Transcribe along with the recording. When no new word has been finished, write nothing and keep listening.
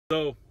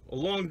So, a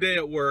long day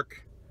at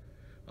work.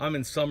 I'm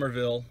in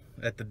Somerville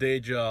at the day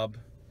job.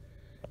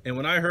 And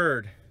when I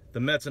heard the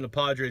Mets and the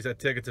Padres had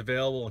tickets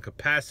available and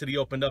capacity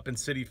opened up in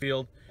Citi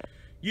Field,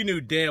 you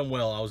knew damn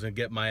well I was going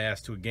to get my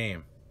ass to a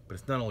game. But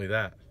it's not only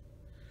that.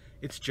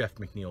 It's Jeff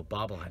McNeil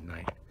bobblehead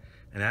night.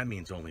 And that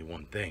means only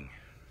one thing.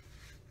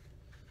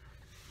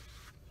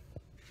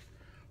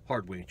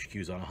 Hardway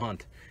HQ's on a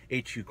hunt.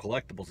 HQ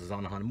Collectibles is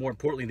on a hunt. More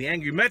importantly, the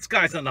Angry Mets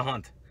guy's on the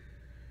hunt.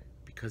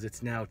 Because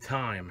it's now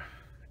time,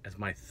 as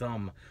my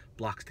thumb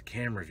blocks the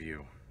camera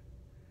view,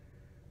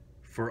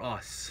 for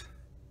us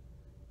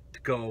to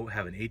go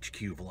have an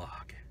HQ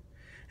vlog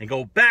and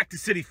go back to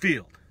Citi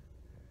Field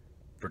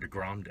for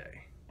DeGrom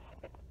Day.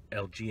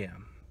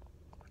 LGM.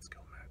 Let's go,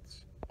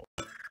 Mets.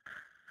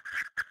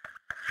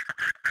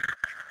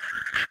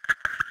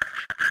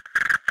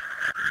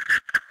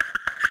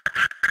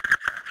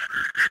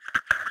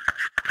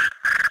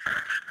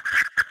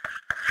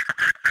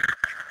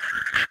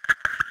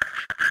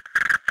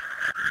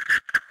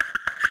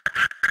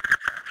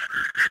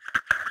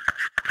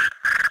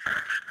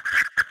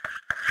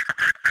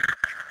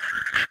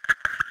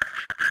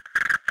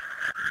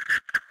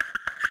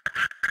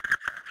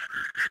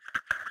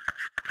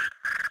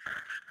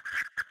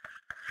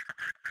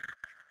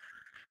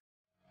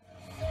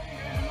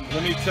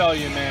 Let me tell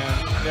you,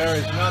 man, there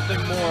is nothing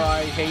more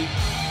I hate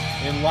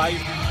in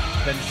life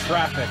than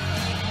traffic.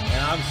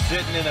 And I'm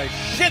sitting in a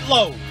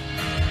shitload.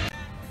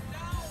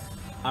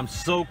 I'm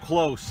so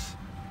close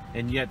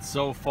and yet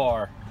so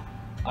far.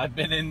 I've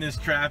been in this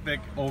traffic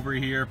over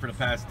here for the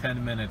past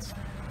 10 minutes.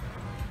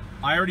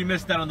 I already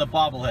missed out on the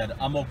bobblehead.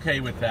 I'm okay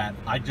with that.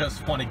 I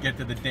just want to get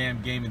to the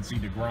damn game and see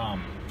DeGrom.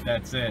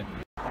 That's it.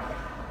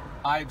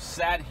 I've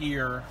sat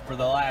here for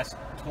the last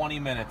 20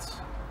 minutes.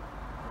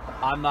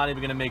 I'm not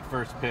even gonna make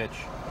first pitch.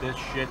 This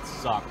shit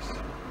sucks.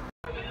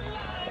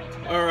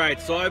 All right,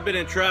 so I've been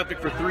in traffic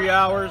for 3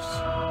 hours.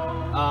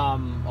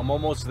 I'm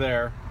almost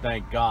there,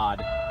 thank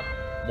God.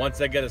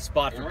 Once I get a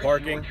spot for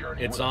parking,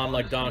 it's on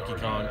like Donkey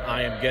Kong.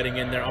 I am getting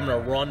in there. I'm gonna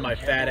run my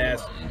fat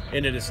ass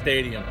into the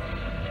stadium.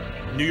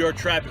 New York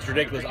traffic's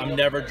ridiculous. I'm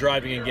never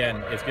driving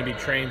again. It's gonna be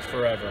trains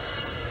forever.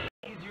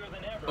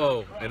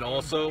 Oh, and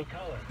also,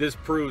 this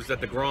proves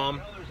that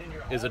DeGrom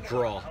is a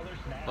draw.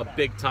 A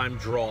big time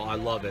draw. I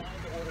love it.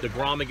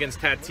 DeGrom against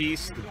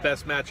Tatis, the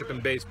best matchup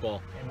in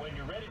baseball.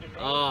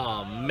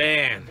 Oh,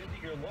 man.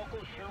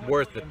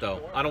 Worth it,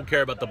 though. I don't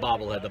care about the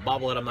bobblehead. The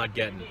bobblehead I'm not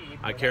getting.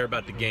 I care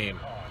about the game.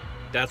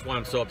 That's why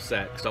I'm so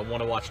upset, because I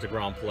want to watch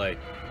DeGrom play.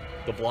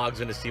 The vlog's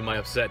going to see my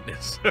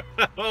upsetness.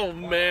 Oh,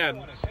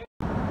 man.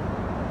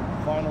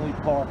 Finally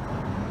parked.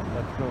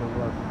 Let's go to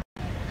work.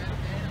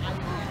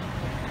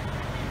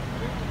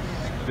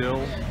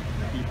 Still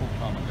people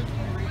coming.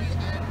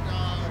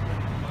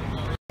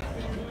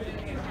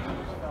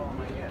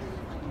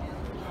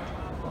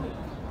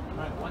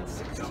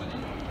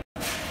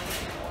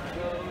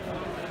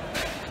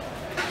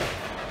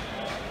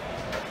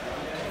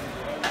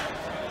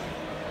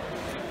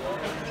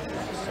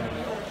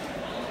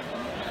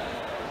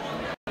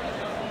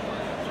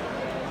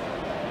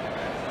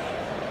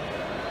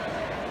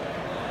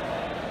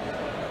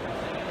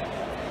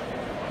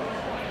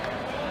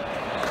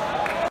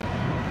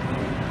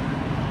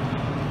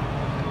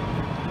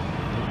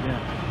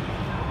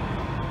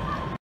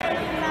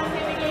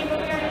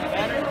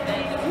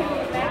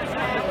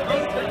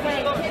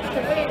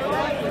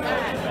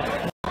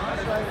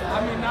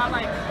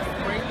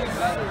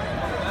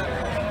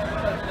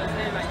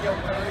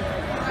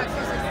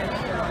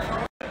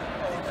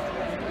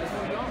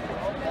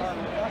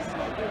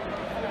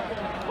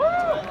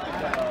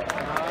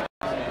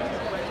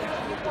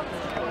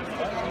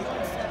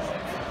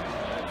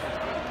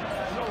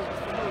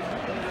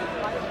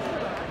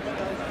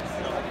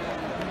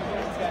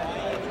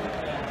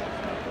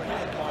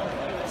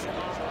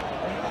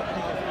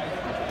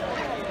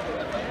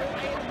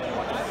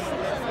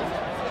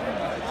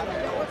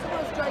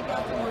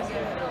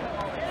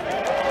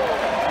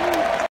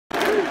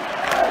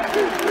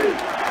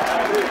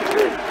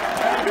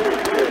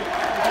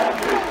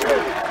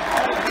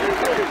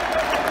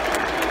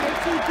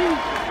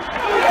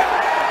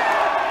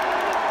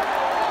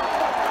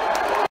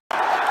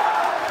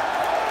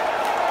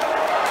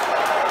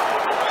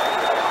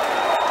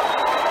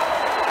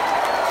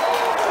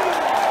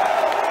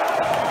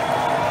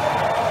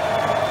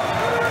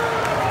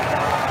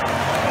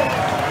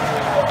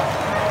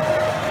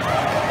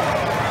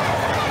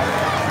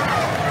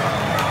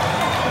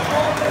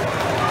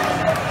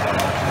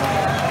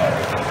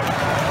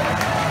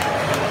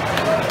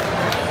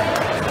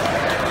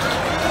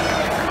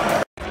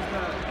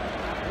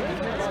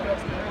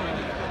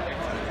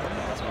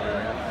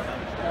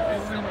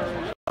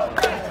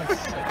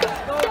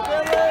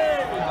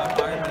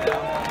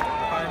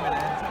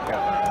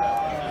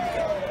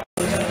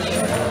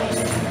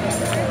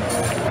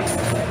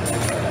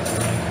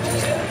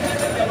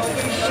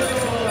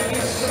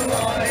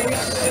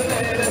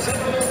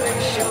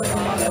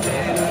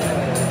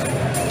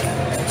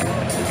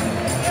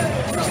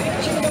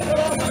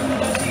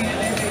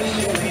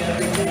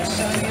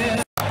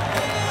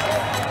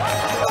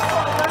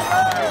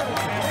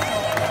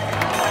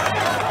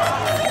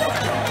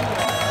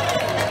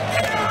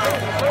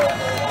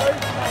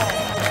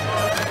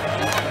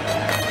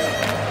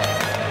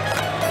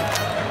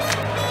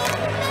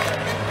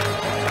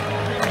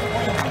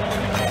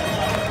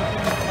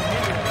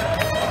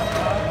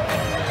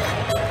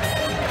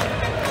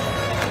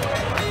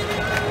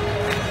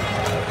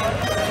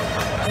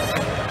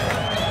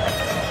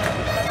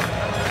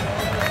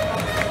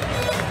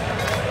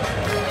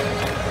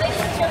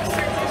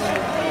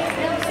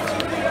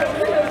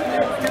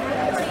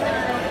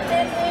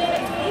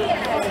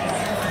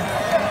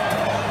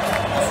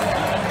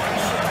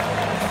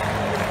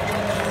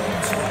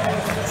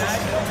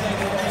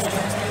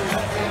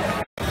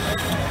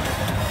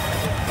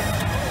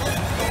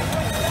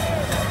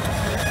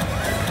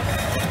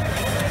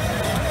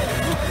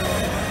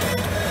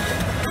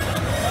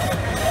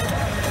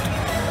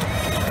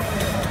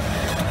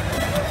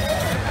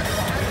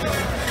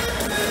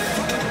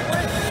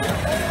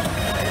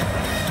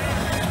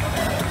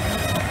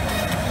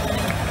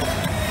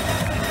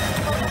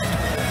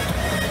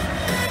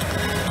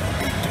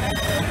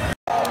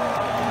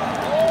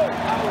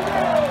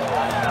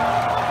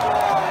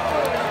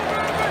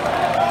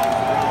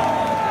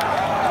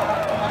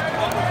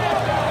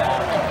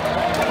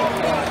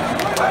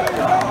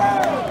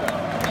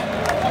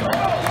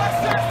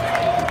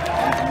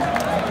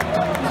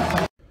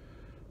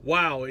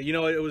 wow, you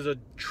know, it was a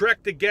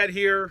trek to get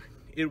here.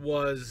 It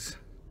was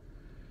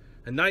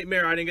a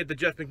nightmare. I didn't get the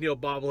Jeff McNeil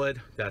bobblehead.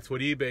 That's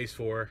what eBay's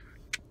for.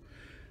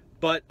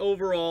 But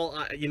overall,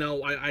 you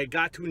know, I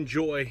got to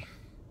enjoy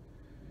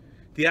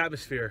the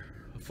atmosphere.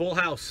 A full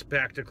house,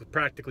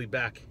 practically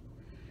back.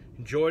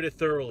 Enjoyed it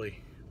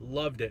thoroughly.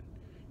 Loved it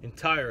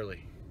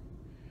entirely.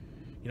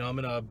 You know,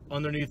 I'm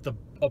underneath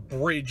a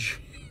bridge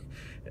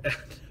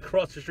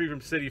across the street from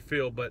Citi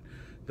Field, but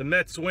the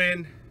Mets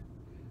win.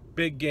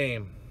 Big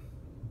game.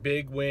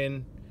 Big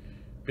win.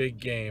 Big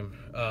game.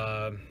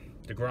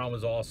 DeGrom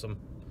was awesome.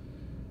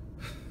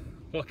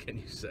 What can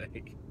you say?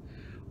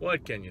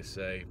 What can you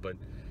say? But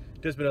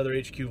just been another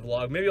HQ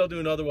vlog. Maybe I'll do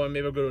another one.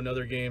 Maybe I'll go to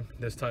another game.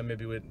 This time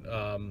maybe with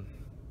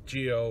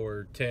Gio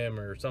or Tim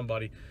or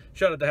somebody.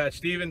 Shout out to Hatch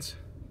Stevens.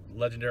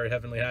 Legendary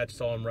Heavenly Hatch.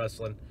 Saw him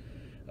wrestling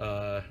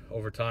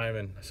over time,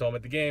 and I saw him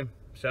at the game.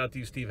 Shout out to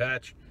you, Steve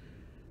Hatch.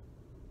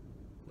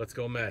 Let's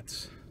go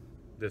Mets.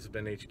 This has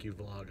been HQ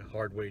Vlog,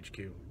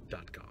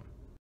 hardwayhq.com.